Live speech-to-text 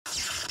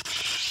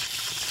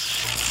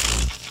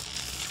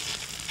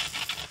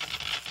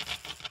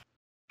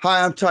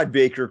Hi, I'm Todd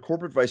Baker,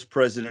 Corporate Vice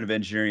President of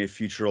Engineering at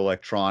Future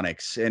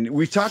Electronics. And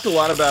we've talked a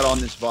lot about on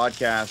this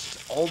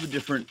podcast all the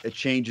different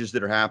changes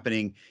that are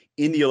happening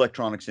in the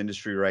electronics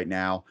industry right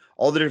now,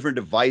 all the different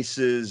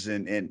devices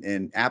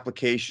and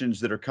applications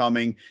that are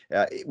coming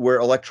where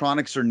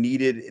electronics are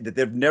needed that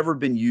they've never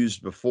been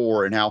used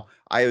before, and how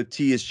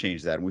IoT has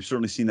changed that. And we've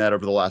certainly seen that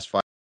over the last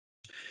 5.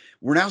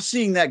 We're now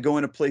seeing that go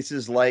into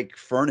places like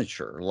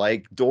furniture,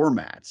 like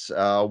doormats,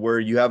 where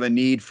you have a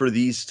need for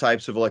these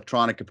types of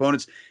electronic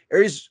components,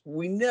 areas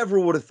we never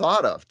would have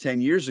thought of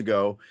 10 years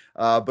ago.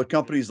 But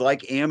companies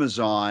like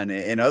Amazon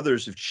and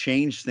others have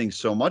changed things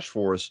so much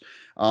for us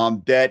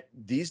that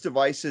these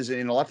devices,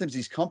 and a lot of times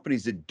these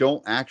companies that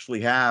don't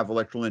actually have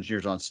electrical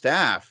engineers on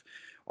staff,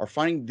 are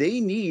finding they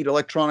need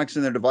electronics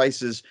in their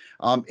devices.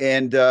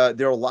 And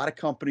there are a lot of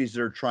companies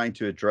that are trying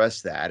to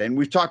address that. And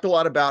we've talked a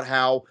lot about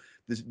how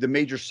the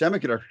major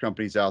semiconductor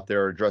companies out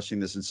there are addressing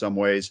this in some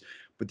ways,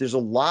 but there's a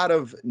lot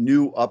of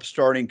new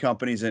upstarting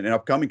companies and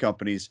upcoming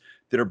companies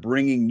that are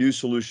bringing new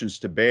solutions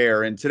to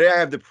bear. And today I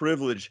have the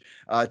privilege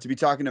to be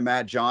talking to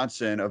Matt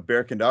Johnson of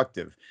Bear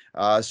Conductive.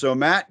 So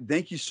Matt,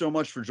 thank you so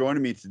much for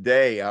joining me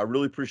today. I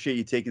really appreciate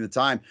you taking the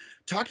time.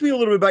 Talk to me a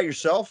little bit about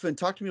yourself and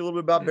talk to me a little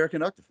bit about Bear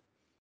Conductive.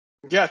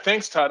 Yeah,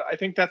 thanks, Todd. I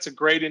think that's a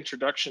great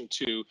introduction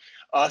to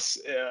us,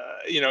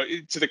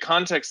 to the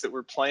context that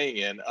we're playing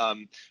in,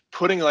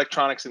 putting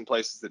electronics in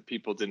places that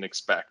people didn't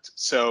expect.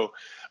 So,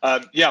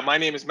 my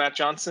name is Matt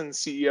Johnson,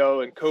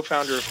 CEO and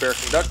co-founder of Bear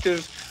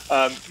Conductive.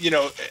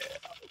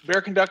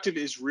 Bear Conductive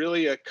is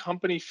really a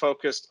company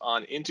focused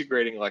on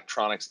integrating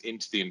electronics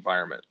into the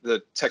environment.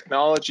 The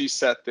technology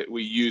set that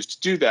we use to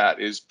do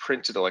that is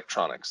printed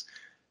electronics.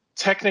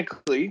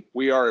 Technically,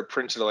 we are a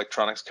printed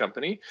electronics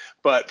company,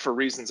 but for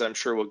reasons I'm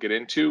sure we'll get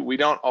into, we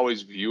don't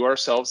always view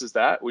ourselves as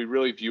that. We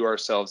really view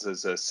ourselves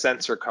as a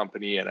sensor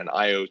company and an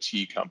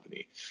IoT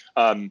company.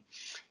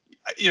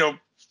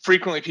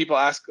 Frequently people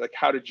ask, like,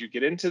 how did you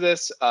get into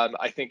this?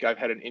 I think I've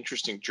had an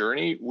interesting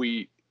journey.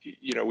 We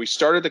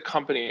started the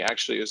company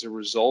actually as a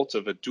result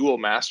of a dual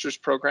master's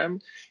program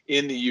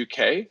in the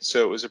UK.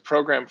 So it was a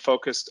program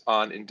focused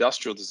on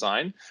industrial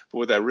design, but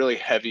with a really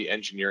heavy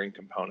engineering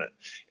component.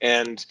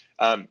 And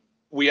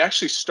we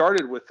actually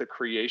started with the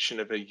creation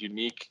of a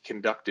unique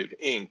conductive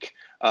ink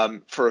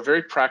for a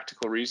very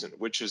practical reason,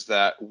 which is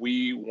that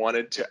we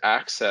wanted to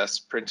access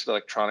printed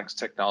electronics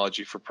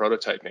technology for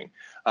prototyping.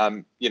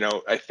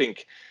 I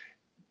think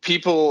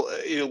people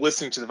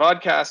listening to the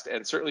podcast,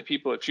 and certainly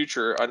people at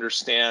Future,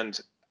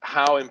 understand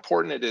how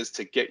important it is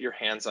to get your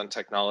hands on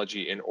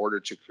technology in order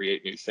to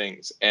create new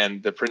things.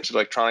 And the printed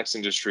electronics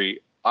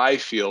industry, I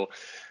feel,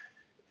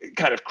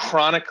 kind of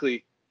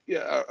chronically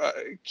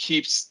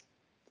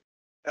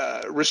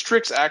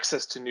restricts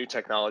access to new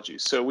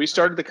technologies. So we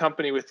started the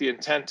company with the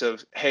intent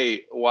of,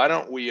 hey, why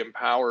don't we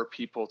empower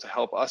people to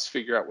help us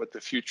figure out what the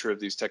future of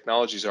these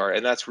technologies are?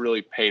 And that's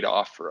really paid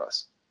off for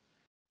us.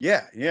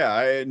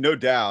 Yeah, no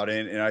doubt,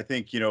 and I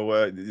think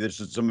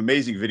there's some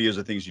amazing videos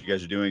of things you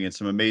guys are doing, and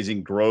some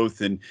amazing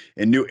growth and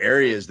new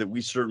areas that we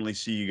certainly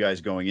see you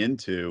guys going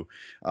into,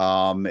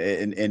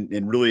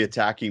 and really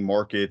attacking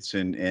markets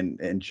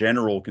and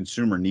general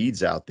consumer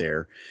needs out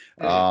there.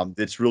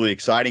 That's really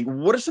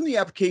exciting. What are some of the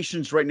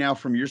applications right now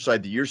from your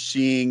side that you're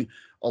seeing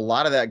a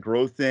lot of that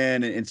growth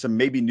in, and some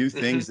maybe new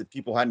things that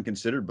people hadn't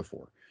considered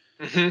before?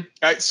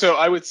 So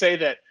I would say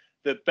that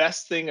the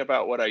best thing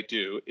about what I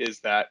do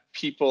is that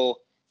people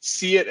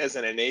see it as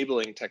an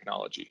enabling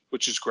technology,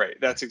 which is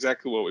great. That's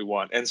exactly what we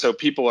want. And so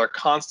people are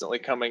constantly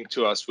coming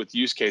to us with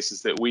use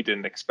cases that we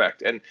didn't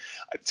expect. And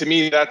to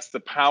me, that's the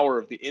power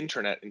of the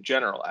internet in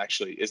general,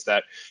 actually, is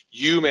that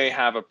you may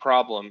have a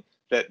problem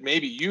that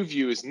maybe you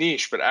view as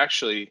niche, but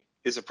actually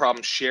is a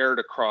problem shared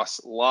across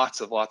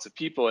lots of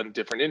people in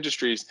different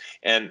industries.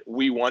 And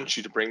we want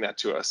you to bring that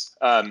to us.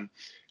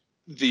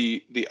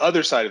 The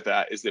other side of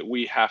that is that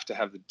we have to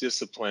have the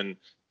discipline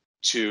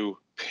to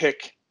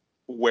pick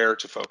where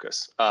to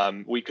focus.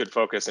 We could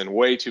focus in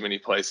way too many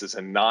places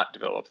and not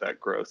develop that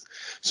growth.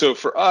 So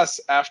for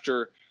us,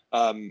 after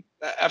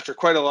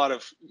quite a lot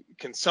of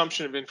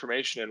consumption of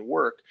information and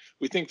work,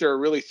 we think there are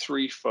really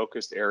three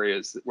focused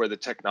areas where the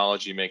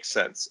technology makes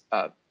sense.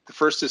 The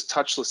first is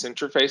touchless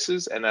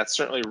interfaces, and that's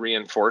certainly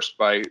reinforced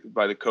by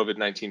the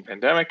COVID-19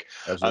 pandemic.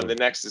 The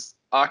next is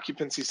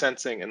occupancy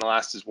sensing, and the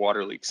last is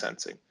water leak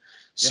sensing.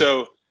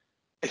 So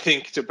I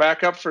think to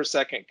back up for a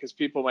second, because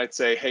people might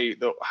say, hey,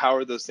 how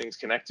are those things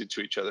connected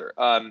to each other?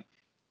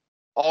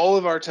 All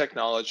of our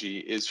technology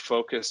is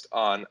focused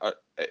on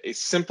a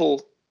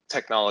simple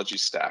technology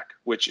stack,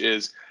 which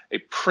is a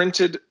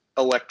printed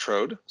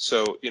electrode.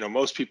 So,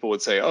 most people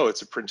would say, oh,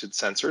 it's a printed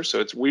sensor.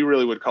 So we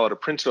really would call it a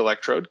printed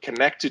electrode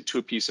connected to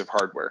a piece of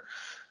hardware.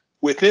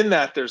 Within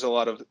that, there's a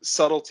lot of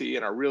subtlety,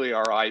 and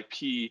our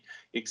IP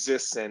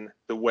exists in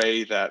the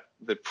way that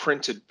the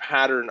printed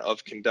pattern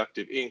of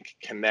conductive ink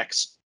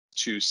connects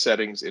to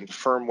settings in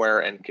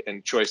firmware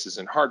and choices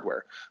in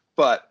hardware.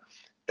 But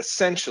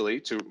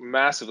essentially, to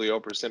massively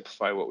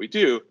oversimplify what we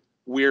do,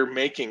 we're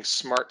making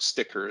smart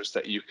stickers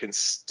that you can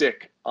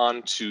stick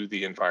onto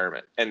the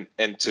environment. And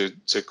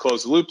to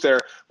close the loop there,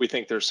 we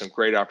think there's some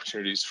great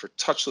opportunities for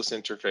touchless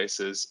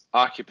interfaces,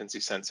 occupancy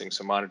sensing,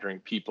 so monitoring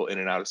people in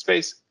and out of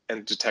space,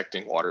 and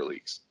detecting water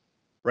leaks.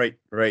 Right,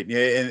 right.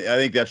 Yeah, and I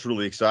think that's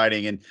really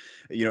exciting. And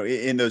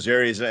in those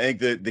areas, I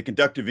think the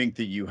conductive ink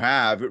that you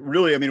have, it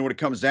really, I mean, when it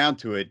comes down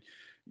to it,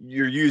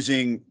 you're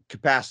using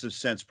capacitive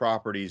sense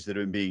properties that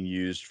have been being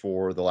used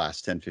for the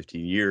last 10,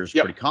 15 years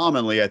Yep. pretty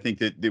commonly. I think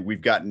that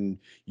we've gotten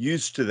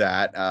used to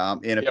that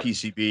in a Yep.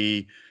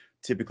 PCB.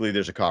 Typically,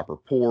 there's a copper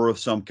pore of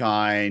some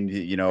kind,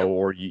 Yep.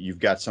 or you've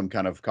got some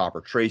kind of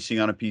copper tracing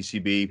on a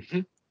PCB.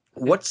 Mm-hmm.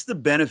 What's the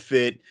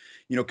benefit,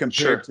 compared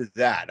Sure. to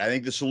that? I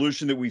think the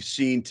solution that we've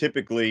seen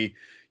typically,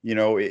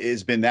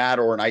 has been that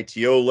or an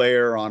ITO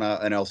layer on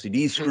an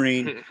LCD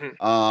screen.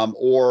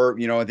 Or,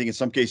 I think in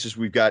some cases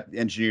we've got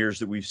engineers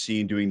that we've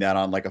seen doing that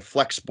on like a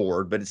flex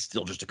board, but it's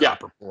still just a Yeah.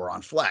 copper core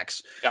on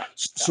flex. Yeah.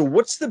 So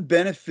what's the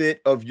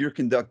benefit of your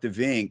conductive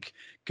ink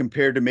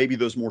compared to maybe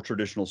those more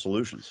traditional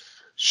solutions?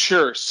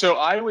 Sure. So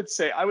I would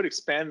say I would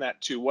expand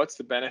that to what's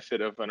the benefit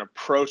of an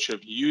approach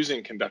of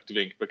using conductive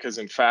ink? Because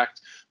in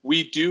fact,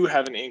 we do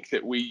have an ink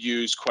that we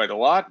use quite a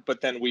lot, but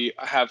then we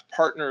have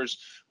partners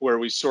where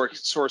we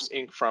source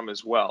ink from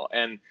as well.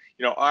 And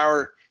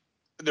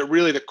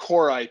the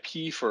core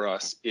IP for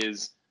us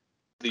is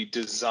the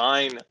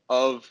design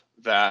of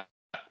that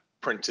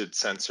printed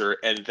sensor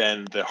and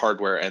then the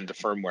hardware and the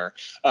firmware.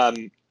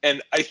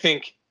 And I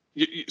think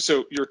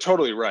so. You're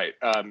totally right.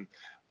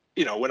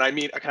 When I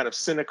meet a kind of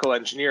cynical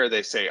engineer,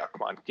 they say, "Oh,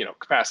 come on,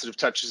 capacitive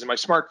touch is in my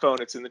smartphone.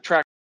 It's in the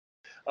track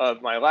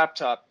of my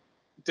laptop."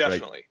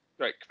 Definitely,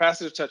 right.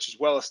 Capacitive touch is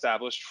well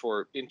established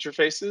for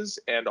interfaces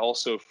and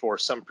also for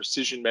some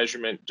precision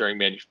measurement during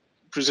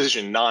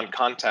precision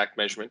non-contact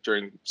measurement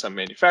during some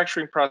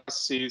manufacturing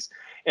processes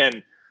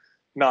and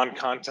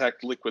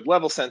non-contact liquid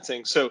level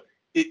sensing. So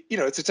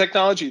it's a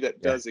technology that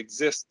Yeah. does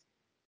exist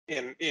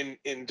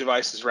in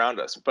devices around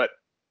us, but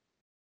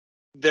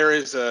there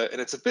is and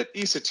it's a bit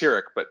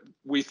esoteric, but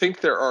we think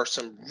there are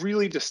some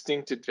really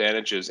distinct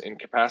advantages in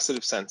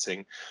capacitive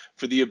sensing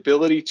for the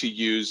ability to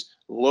use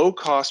low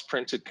cost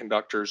printed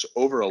conductors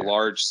over a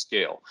large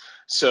scale.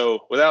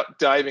 So without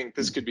diving,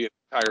 this could be an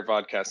entire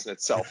podcast in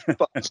itself,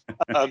 but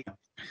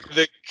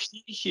the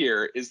key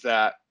here is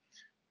that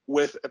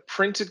with a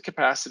printed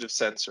capacitive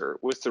sensor,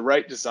 with the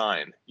right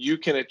design, you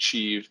can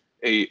achieve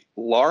a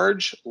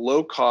large,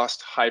 low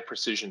cost, high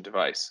precision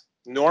device.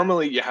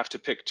 Normally, you have to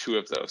pick two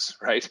of those,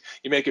 right?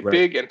 You make it Right.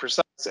 big and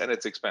precise and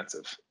it's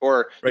expensive,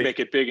 or you Right. make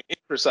it big and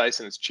imprecise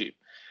and it's cheap.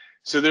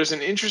 So there's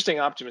an interesting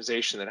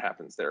optimization that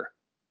happens there.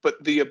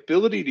 But the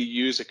ability to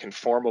use a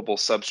conformable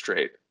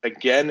substrate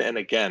again and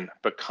again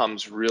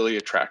becomes really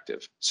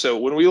attractive. So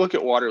when we look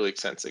at water leak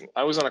sensing,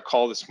 I was on a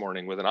call this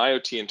morning with an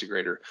IoT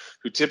integrator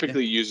who Yeah.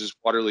 typically uses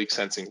water leak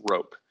sensing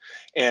rope.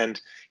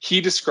 And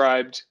he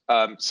described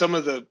some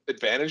of the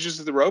advantages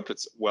of the rope.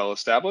 It's well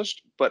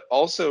established, but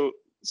also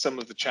some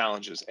of the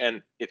challenges.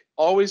 And it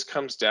always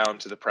comes down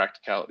to the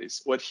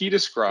practicalities. What he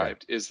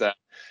described is that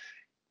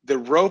the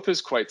rope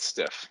is quite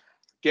stiff.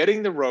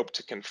 Getting the rope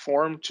to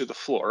conform to the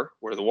floor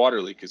where the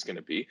water leak is going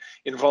to be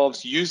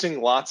involves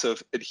using lots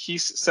of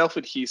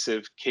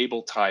self-adhesive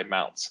cable tie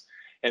mounts.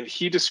 And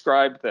he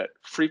described that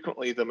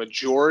frequently the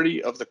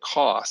majority of the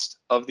cost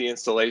of the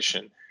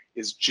installation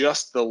is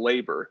just the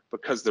labor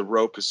because the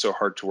rope is so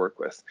hard to work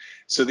with.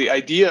 So the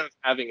idea of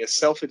having a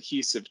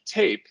self-adhesive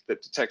tape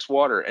that detects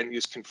water and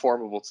is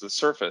conformable to the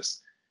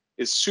surface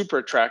is super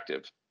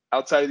attractive.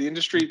 Outside of the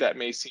industry, that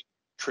may seem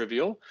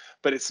trivial,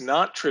 but it's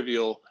not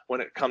trivial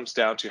when it comes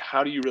down to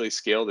how do you really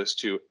scale this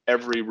to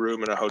every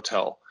room in a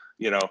hotel,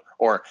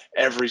 or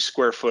every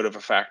square foot of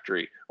a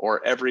factory,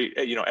 or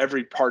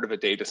every part of a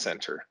data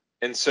center.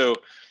 And so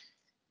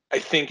I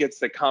think it's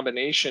the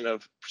combination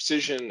of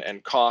precision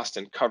and cost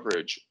and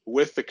coverage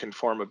with the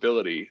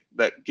conformability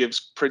that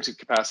gives printed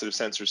capacitive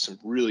sensors some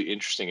really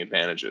interesting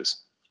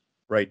advantages.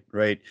 Right,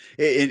 right.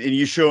 And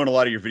you show in a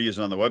lot of your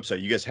videos on the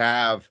website, you guys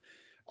have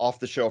off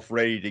the shelf,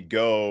 ready to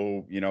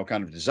go,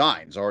 kind of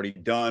designs already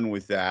done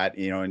with that,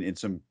 and in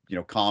some,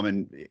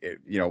 common,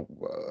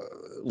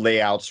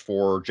 layouts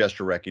for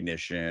gesture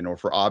recognition or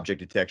for object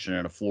detection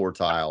in a floor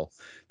tile,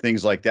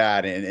 things like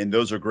that. And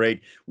those are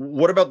great.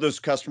 What about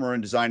those customer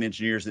and design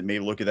engineers that may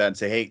look at that and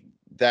say, hey,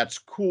 that's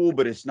cool,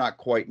 but it's not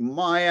quite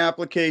my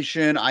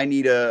application. I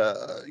need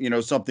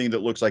something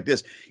that looks like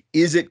this.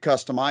 Is it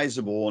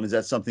customizable, and is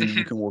that something that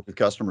you can work with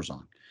customers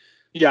on?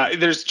 Yeah,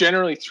 there's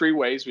generally three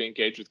ways we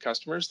engage with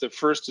customers. The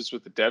first is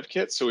with the dev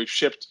kit. So we've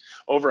shipped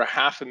over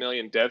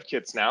 500,000 dev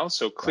kits now.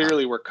 So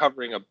clearly we're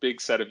covering a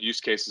big set of use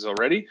cases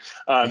already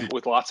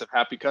with lots of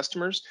happy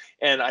customers.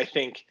 And I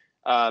think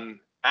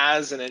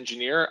as an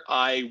engineer,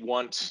 I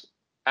want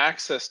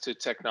access to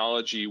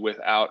technology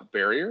without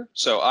barrier.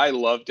 So I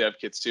love dev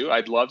kits too.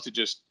 I'd love to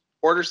just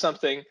order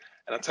something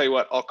and I'll tell you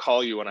what, I'll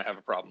call you when I have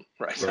a problem,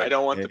 right? I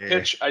don't want the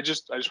pitch. I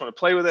just want to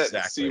play with it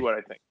and see what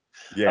I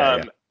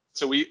think.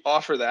 So we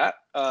offer that.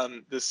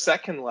 The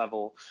second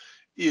level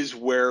is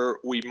where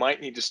we might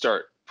need to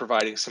start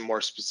providing some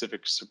more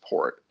specific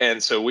support.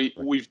 And so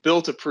we've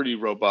built a pretty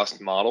robust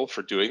model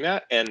for doing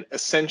that. And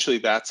essentially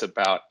that's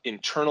about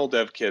internal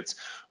dev kits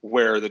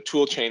where the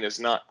tool chain is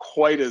not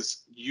quite as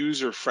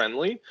user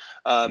friendly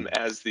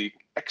as the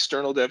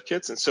external dev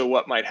kits. And so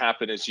what might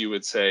happen is you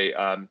would say,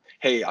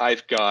 hey,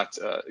 I've got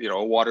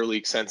a water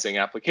leak sensing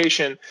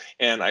application,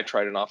 and I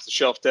tried an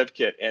off-the-shelf dev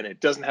kit, and it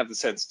doesn't have the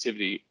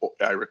sensitivity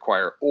I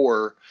require,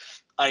 or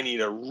I need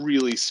a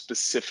really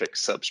specific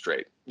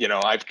substrate.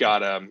 I've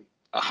got a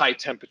high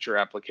temperature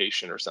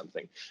application or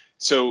something.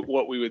 So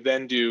what we would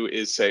then do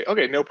is say,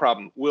 okay, no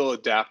problem. We'll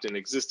adapt an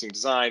existing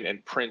design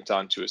and print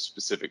onto a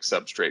specific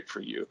substrate for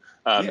you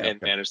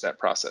and manage that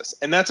process.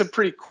 And that's a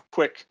pretty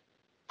quick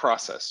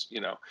process.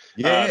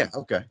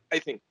 Okay. I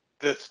think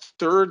the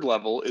third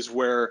level is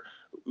where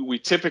we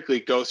typically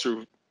go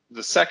through.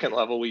 The second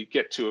level, we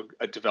get to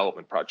a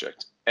development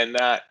project. And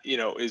that,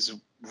 is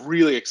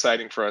really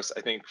exciting for us.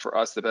 I think for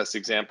us, the best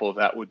example of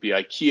that would be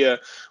IKEA,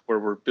 where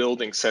we're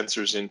building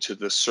sensors into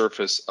the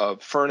surface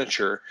of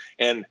furniture.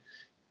 And,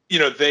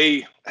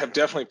 they have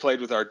definitely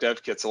played with our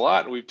dev kits a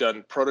lot. And we've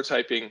done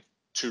prototyping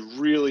to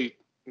really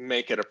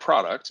make it a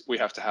product. We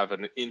have to have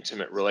an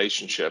intimate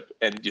relationship.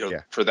 And,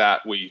 for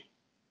that, we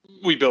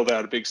build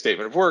out a big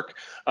statement of work.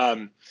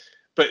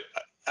 But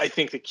I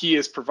think the key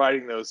is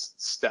providing those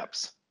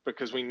steps,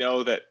 because we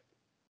know that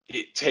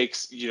it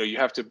takes, you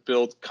have to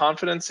build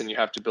confidence and you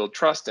have to build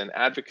trust and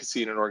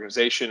advocacy in an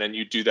organization, and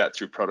you do that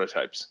through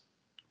prototypes.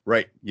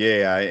 Right.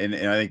 Yeah. And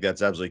I think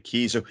that's absolutely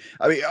key. So,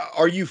 I mean,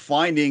 are you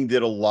finding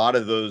that a lot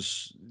of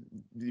those,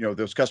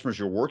 those customers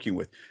you're working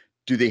with,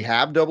 do they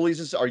have double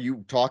E's? Are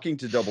you talking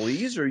to double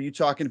E's, or are you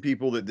talking to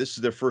people that this is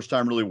their first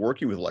time really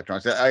working with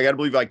electronics? I got to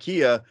believe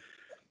IKEA,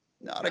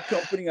 not a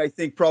company I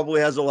think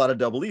probably has a lot of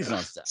double E's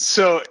on staff.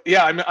 So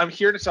yeah, I'm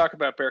here to talk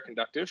about Bear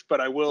Conductive,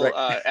 but I will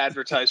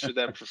advertise for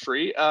them for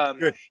free.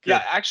 Good.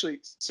 Yeah, actually,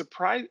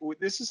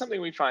 this is something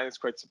we find that's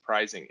quite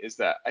surprising, is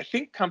that I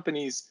think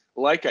companies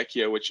like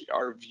IKEA, which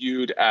are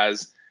viewed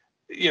as,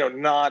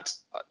 not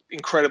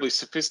incredibly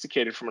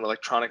sophisticated from an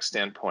electronic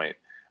standpoint,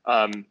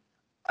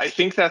 I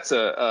think that's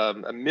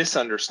a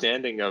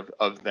misunderstanding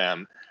of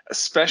them,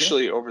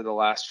 especially over the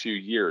last few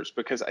years,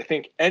 because I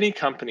think any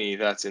company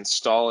that's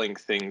installing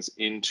things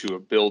into a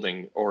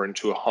building or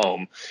into a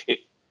home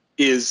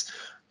is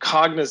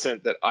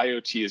cognizant that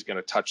IoT is going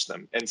to touch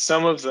them, and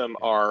some of them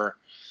are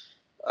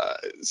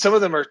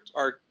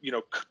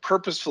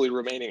purposefully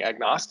remaining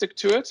agnostic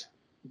to it,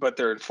 but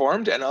they're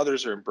informed, and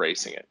others are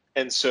embracing it.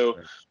 And so,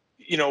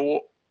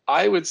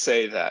 I would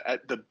say that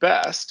at the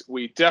best,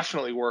 we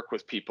definitely work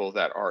with people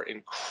that are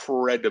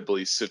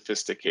incredibly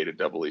sophisticated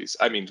double E's.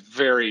 I mean,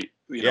 very,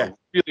 really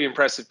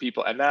impressive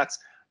people. And that's,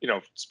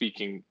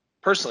 speaking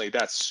personally,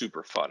 that's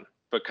super fun,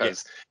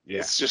 because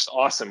it's just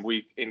awesome.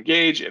 We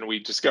engage and we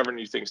discover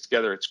new things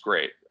together. It's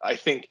great. I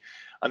think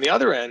on the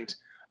other end,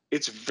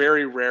 it's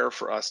very rare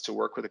for us to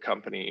work with a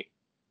company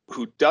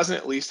who doesn't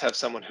at least have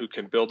someone who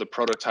can build a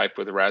prototype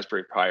with a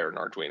Raspberry Pi or an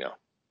Arduino.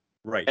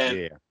 Right.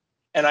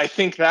 And I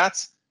think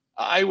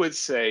I would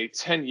say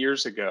 10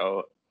 years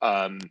ago,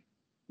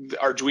 the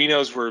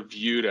Arduinos were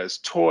viewed as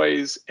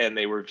toys, and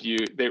they were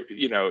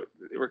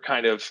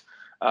kind of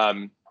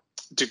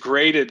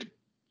degraded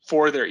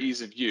for their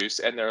ease of use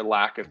and their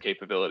lack of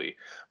capability.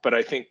 But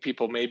I think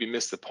people maybe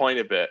miss the point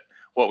a bit.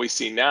 What we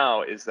see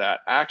now is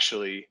that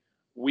actually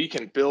we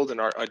can build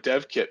a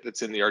dev kit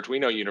that's in the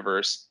Arduino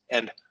universe,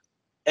 and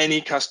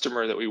any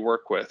customer that we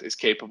work with is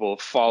capable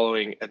of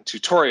following a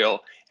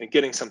tutorial and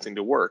getting something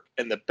to work.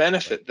 And the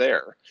benefit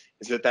there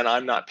is that then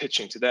I'm not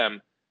pitching to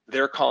them,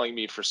 they're calling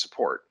me for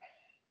support.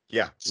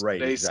 Yeah, right,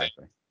 they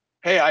exactly. Say,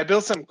 hey, I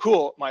built something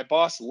cool, my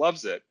boss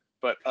loves it,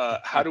 but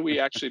how do we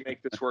actually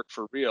make this work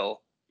for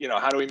real?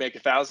 How do we make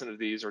 1,000 of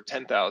these or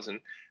 10,000?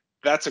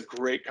 That's a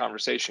great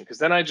conversation, because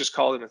then I just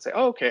call them and say,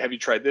 oh, okay, have you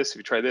tried this? Have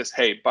you tried this?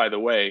 Hey, by the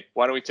way,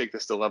 why don't we take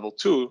this to level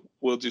 2?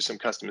 We'll do some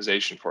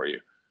customization for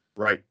you.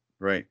 Right.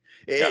 And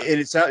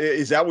is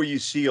that where you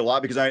see a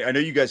lot? Because I know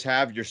you guys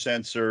have your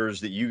sensors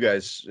that you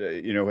guys,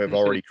 have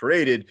already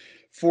created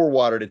for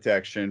water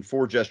detection,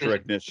 for gesture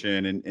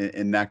recognition,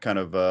 and that kind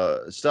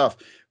of stuff.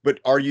 But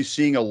are you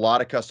seeing a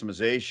lot of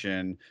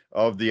customization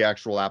of the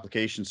actual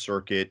application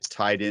circuit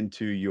tied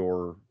into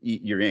your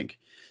ink?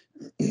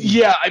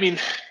 Yeah, I mean,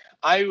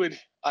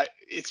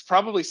 it's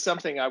probably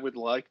something I would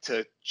like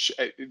to.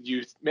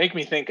 You make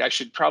me think I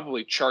should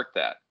probably chart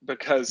that,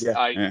 because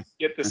I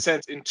get the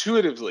sense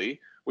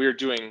intuitively we are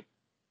doing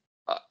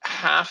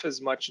half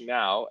as much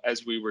now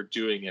as we were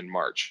doing in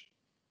March.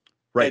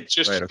 Right. It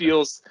just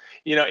feels,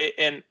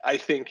 and I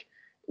think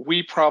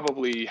we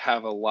probably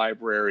have a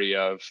library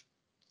of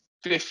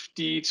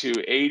 50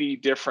 to 80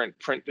 different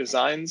print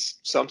designs,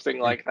 something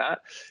like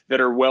that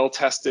are well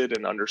tested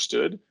and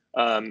understood.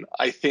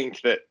 I think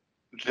that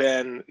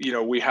then,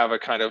 we have a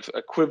kind of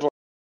equivalent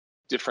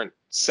different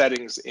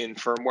settings in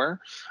firmware.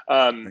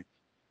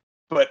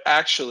 But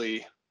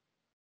actually,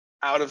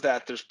 out of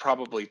that, there's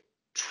probably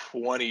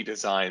 20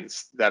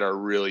 designs that are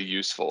really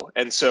useful.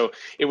 And so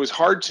it was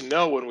hard to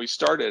know when we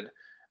started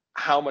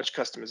how much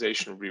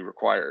customization would be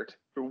required.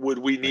 would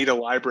we Right. need a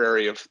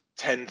library of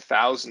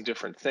 10,000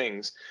 different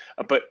things?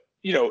 But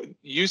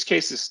use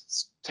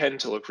cases tend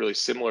to look really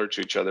similar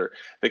to each other.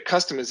 The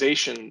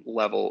customization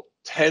level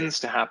tends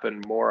to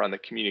happen more on the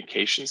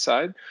communication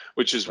side,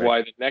 which is Right.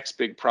 why the next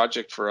big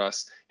project for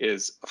us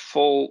is a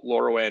full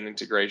LoRaWAN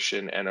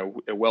integration and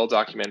a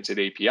well-documented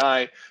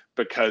API,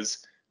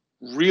 because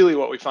really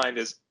what we find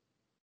is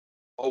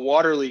a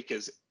water leak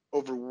is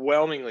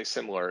overwhelmingly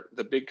similar.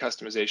 The big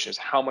customization is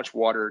how much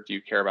water do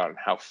you care about and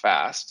how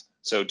fast.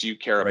 So do you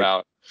care Right.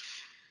 about,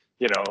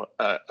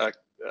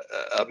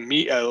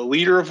 a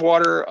liter of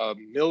water, a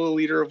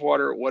milliliter of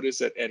water? What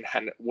is it, and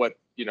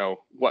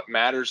what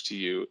matters to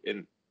you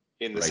in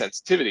the Right.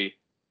 sensitivity?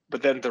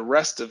 But then the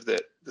rest of the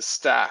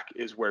stack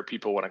is where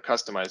people want to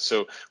customize.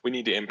 So we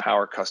need to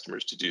empower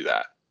customers to do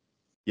that.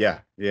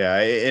 Yeah, yeah,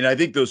 and I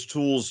think those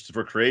tools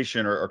for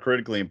creation are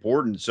critically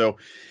important. So,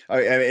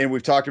 and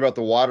we've talked about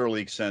the water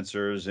leak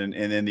sensors, and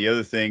then the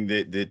other thing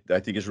that I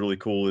think is really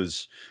cool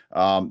is,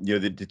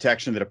 the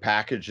detection that a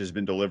package has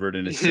been delivered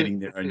and is sitting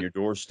there on your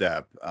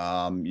doorstep,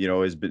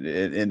 has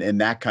been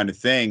and that kind of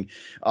thing.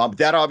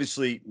 That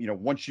obviously,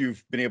 once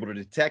you've been able to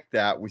detect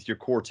that with your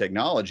core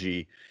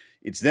technology,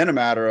 it's then a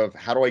matter of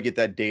how do I get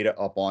that data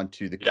up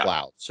onto the Yeah,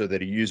 cloud so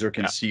that a user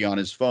can yeah. see on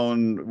his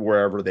phone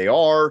wherever they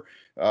are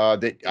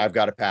that I've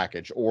got a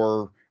package,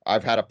 or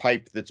I've had a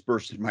pipe that's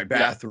burst in my Yeah,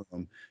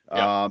 bathroom.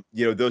 yeah.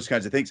 Those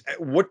kinds of things.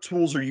 What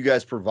tools are you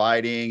guys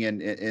providing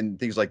and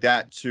things like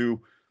that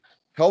to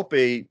help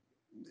a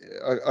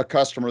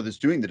customer that's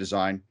doing the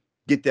design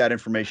get that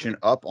information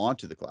up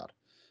onto the cloud?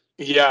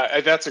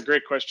 Yeah, that's a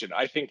great question.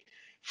 I think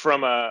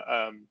from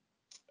a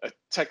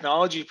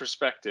technology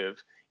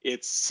perspective,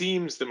 it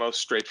seems the most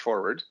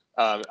straightforward.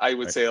 I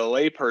would Right. say a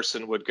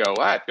layperson would go,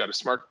 I've got a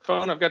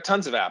smartphone, I've got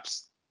tons of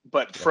apps.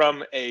 But Yep.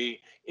 from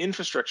a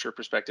infrastructure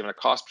perspective and a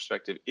cost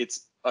perspective,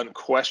 it's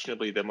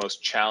unquestionably the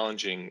most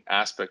challenging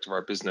aspect of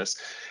our business.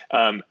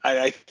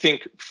 I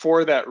think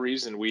for that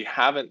reason, we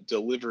haven't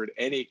delivered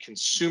any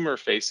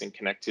consumer-facing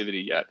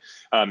connectivity yet,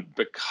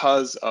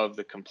 because of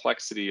the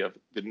complexity of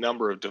the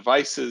number of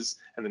devices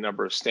and the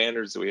number of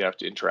standards that we have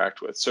to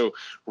interact with. So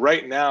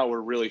right now,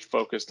 we're really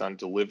focused on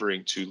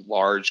delivering to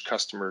large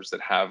customers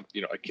that have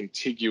a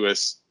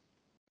contiguous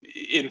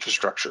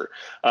infrastructure.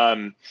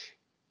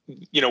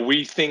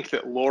 We think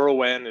that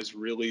LoRaWAN is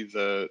really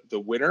the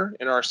winner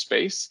in our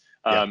space.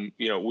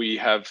 Yeah. We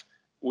have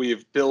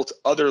built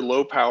other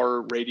low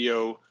power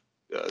radio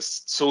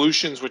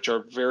solutions which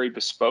are very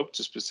bespoke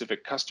to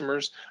specific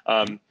customers,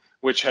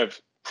 which have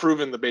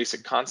proven the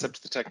basic concept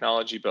of the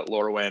technology, but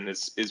LoRaWAN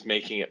is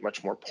making it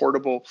much more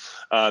portable.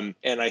 And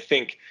I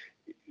think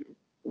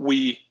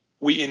we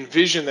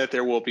envision that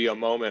there will be a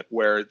moment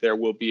where there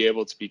will be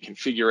able to be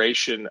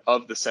configuration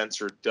of the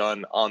sensor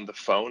done on the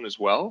phone as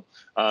well,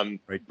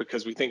 Right.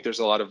 because we think there's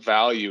a lot of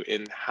value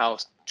in how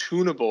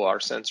tunable our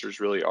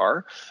sensors really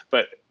are.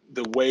 But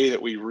the way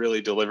that we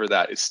really deliver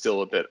that is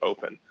still a bit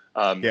open.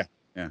 Yeah.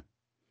 Yeah.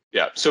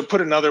 Yeah. So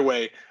put another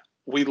way,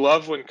 we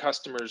love when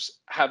customers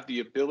have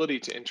the ability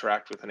to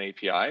interact with an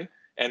API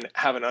and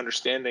have an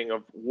understanding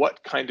of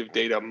what kind of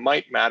data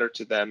might matter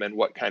to them and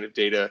what kind of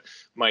data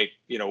might,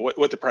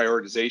 what the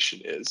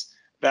prioritization is.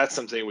 That's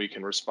something we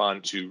can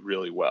respond to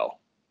really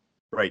well.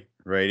 Right,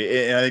 right.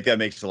 And I think that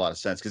makes a lot of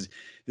sense because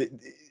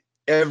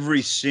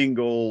every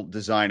single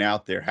design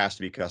out there has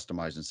to be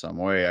customized in some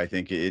way. I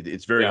think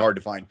it's very Yeah. hard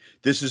to find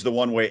this is the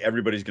one way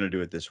everybody's going to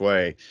do it this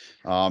way.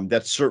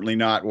 That's certainly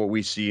not what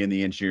we see in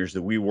the engineers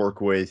that we work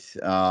with,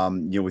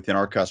 within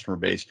our customer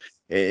base.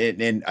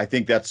 And I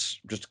think that's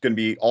just going to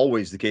be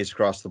always the case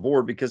across the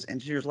board because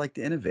engineers like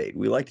to innovate.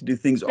 We like to do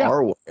things Yeah.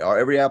 our way.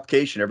 Every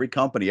application, every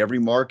company, every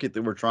market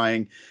that we're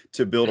trying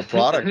to build a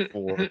product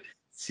for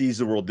sees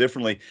the world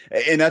differently.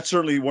 And that's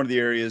certainly one of the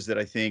areas that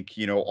I think,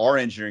 our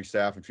engineering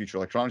staff and future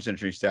electronics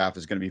engineering staff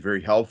is going to be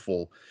very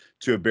helpful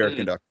to a Bear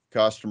Conductive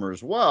customer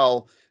as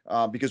well,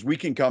 because we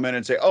can come in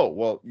and say, oh,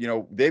 well,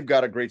 they've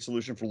got a great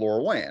solution for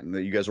LoRaWAN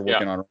that you guys are Yeah.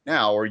 working on right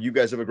now, or you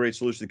guys have a great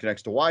solution that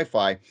connects to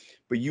Wi-Fi,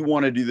 but you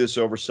want to do this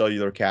over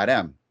cellular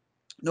CAT-M.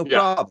 No Yeah.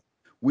 problem.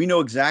 We know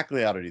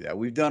exactly how to do that.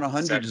 We've done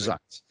 100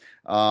 Exactly.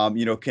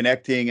 designs,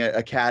 connecting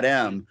a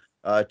CAT-M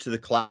to the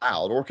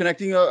cloud, or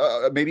connecting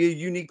maybe a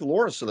unique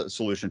LoRa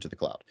solution to the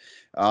cloud.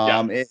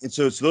 Yeah. And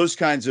so it's those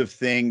kinds of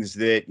things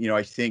that,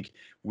 I think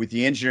with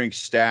the engineering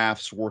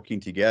staffs working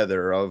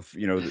together of,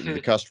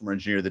 the customer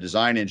engineer, the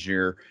design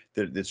engineer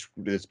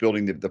that's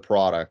building the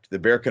product, the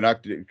Bear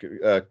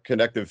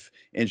Conductive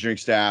engineering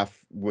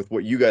staff with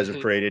what you guys have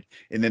created,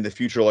 and then the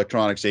future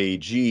electronics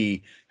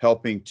AEG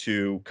helping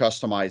to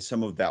customize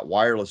some of that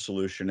wireless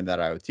solution and that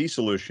IoT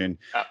solution.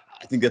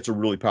 I think that's a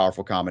really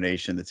powerful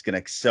combination that's going to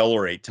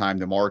accelerate time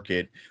to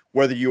market.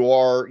 Whether you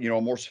are, a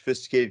more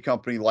sophisticated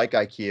company like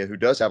IKEA, who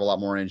does have a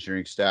lot more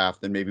engineering staff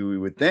than maybe we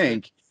would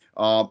think,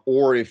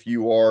 or if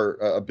you are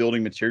a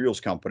building materials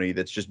company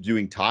that's just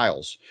doing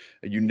tiles.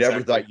 You never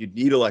Exactly. thought you'd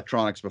need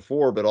electronics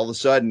before, but all of a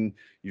sudden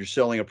you're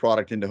selling a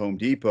product into Home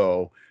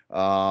Depot,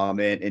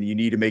 and you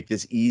need to make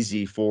this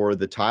easy for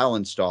the tile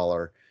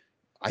installer.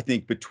 I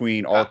think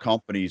between our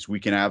companies, we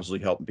can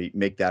absolutely help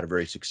make that a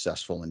very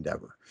successful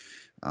endeavor.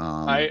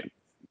 Um, I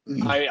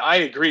I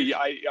agree.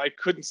 I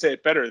couldn't say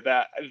it better.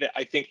 That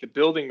I think the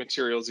building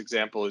materials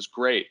example is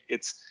great.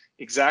 It's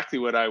exactly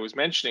what I was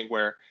mentioning,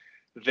 where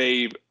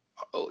they,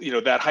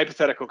 that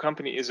hypothetical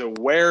company is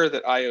aware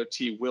that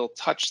IoT will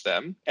touch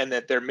them and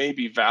that there may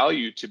be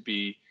value to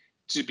be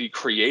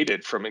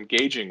created from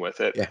engaging with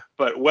it. yeah,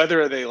 But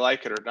whether they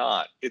like it or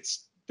not,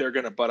 they're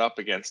going to butt up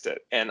against it.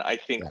 And I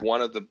think yeah,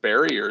 one of the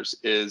barriers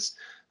is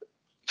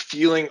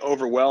feeling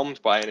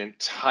overwhelmed by an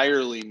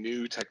entirely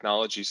new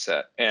technology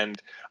set.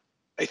 And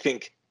I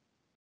think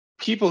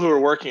people who are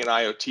working in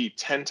IoT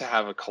tend to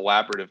have a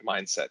collaborative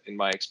mindset, in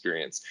my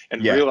experience,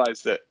 and yeah,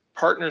 realize that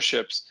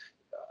partnerships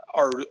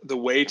are the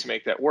way to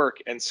make that work.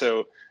 And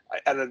so,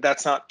 and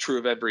that's not true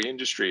of every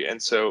industry.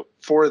 And so,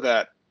 for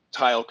that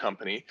tile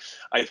company,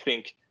 I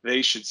think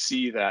they should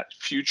see that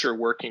future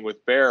working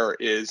with Bear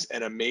is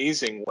an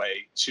amazing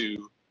way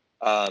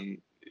um,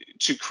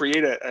 to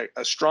create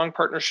a strong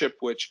partnership,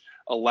 which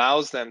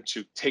allows them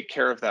to take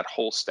care of that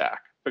whole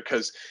stack.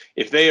 Because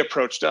if they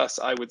approached us,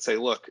 I would say,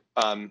 look,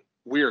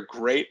 we are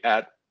great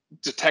at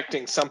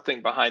detecting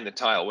something behind the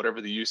tile,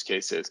 whatever the use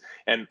case is,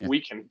 and yeah.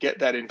 we can get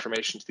that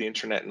information to the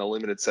internet in a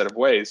limited set of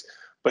ways,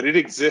 but it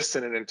exists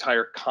in an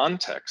entire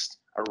context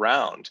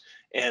around,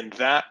 and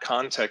that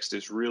context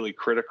is really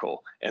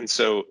critical. And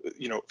so,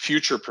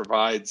 Future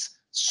provides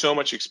so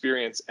much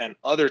experience and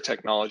other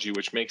technology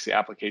which makes the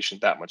application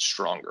that much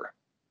stronger.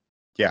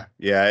 Yeah,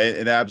 yeah,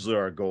 and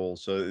absolutely our goal.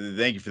 So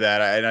thank you for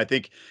that. And I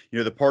think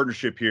the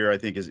partnership here, I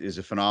think, is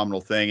a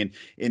phenomenal thing. And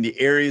in the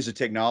areas of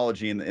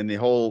technology and the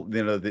whole,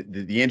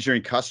 the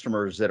engineering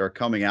customers that are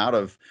coming out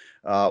of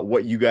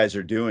what you guys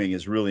are doing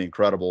is really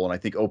incredible. And I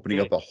think opening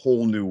Mm, up a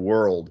whole new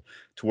world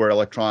to where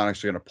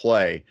electronics are going to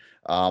play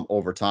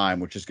over time,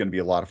 which is going to be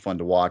a lot of fun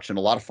to watch and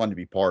a lot of fun to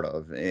be part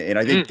of. And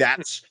I think mm,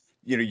 that's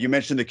you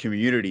mentioned the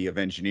community of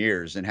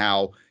engineers and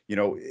how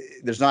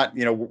there's not,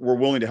 we're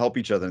willing to help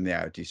each other in the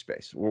IoT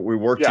space. We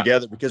work yeah,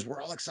 together because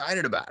we're all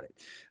excited about it.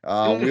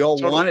 We all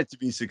want totally. it to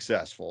be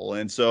successful.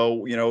 And so,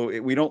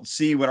 we don't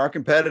see when our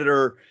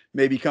competitor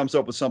maybe comes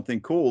up with something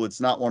cool.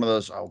 It's not one of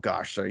those, oh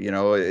gosh, so,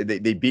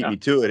 they beat Yeah, me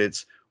to it.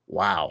 It's,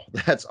 wow,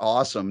 that's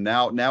awesome.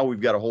 Now we've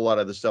got a whole lot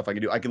of the stuff I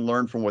can do. I can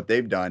learn from what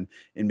they've done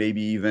and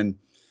maybe even,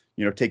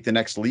 take the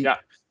next yeah, leap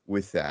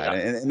with that.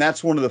 yeah. And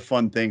that's one of the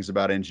fun things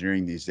about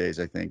engineering these days.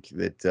 I think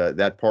that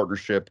that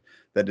partnership,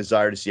 that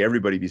desire to see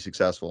everybody be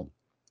successful,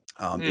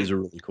 is Mm, a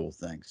really cool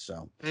thing.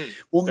 So, mm,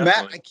 well, Matt,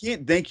 definitely. I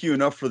can't thank you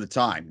enough for the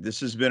time. This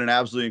has been an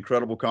absolutely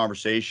incredible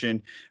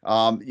conversation.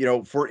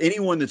 For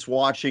anyone that's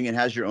watching and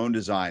has your own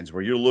designs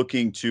where you're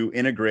looking to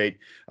integrate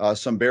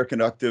some Bear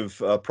Conductive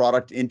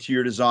product into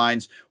your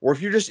designs, or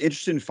if you're just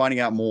interested in finding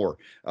out more,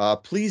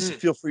 please Mm.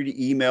 feel free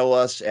to email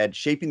us at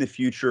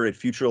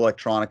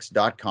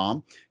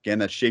shapingthefuture@futureelectronics.com. Again,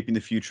 that's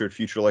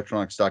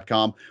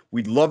shapingthefuture@futureelectronics.com.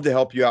 We'd love to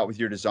help you out with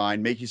your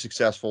design, make you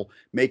successful,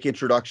 make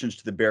introductions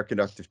to the Bear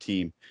Conductive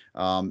team.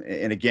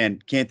 And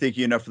again, can't thank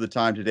you enough for the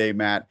time today,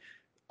 Matt.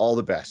 All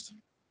the best.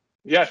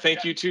 Yeah,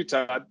 thank you too,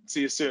 Todd. See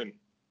you soon.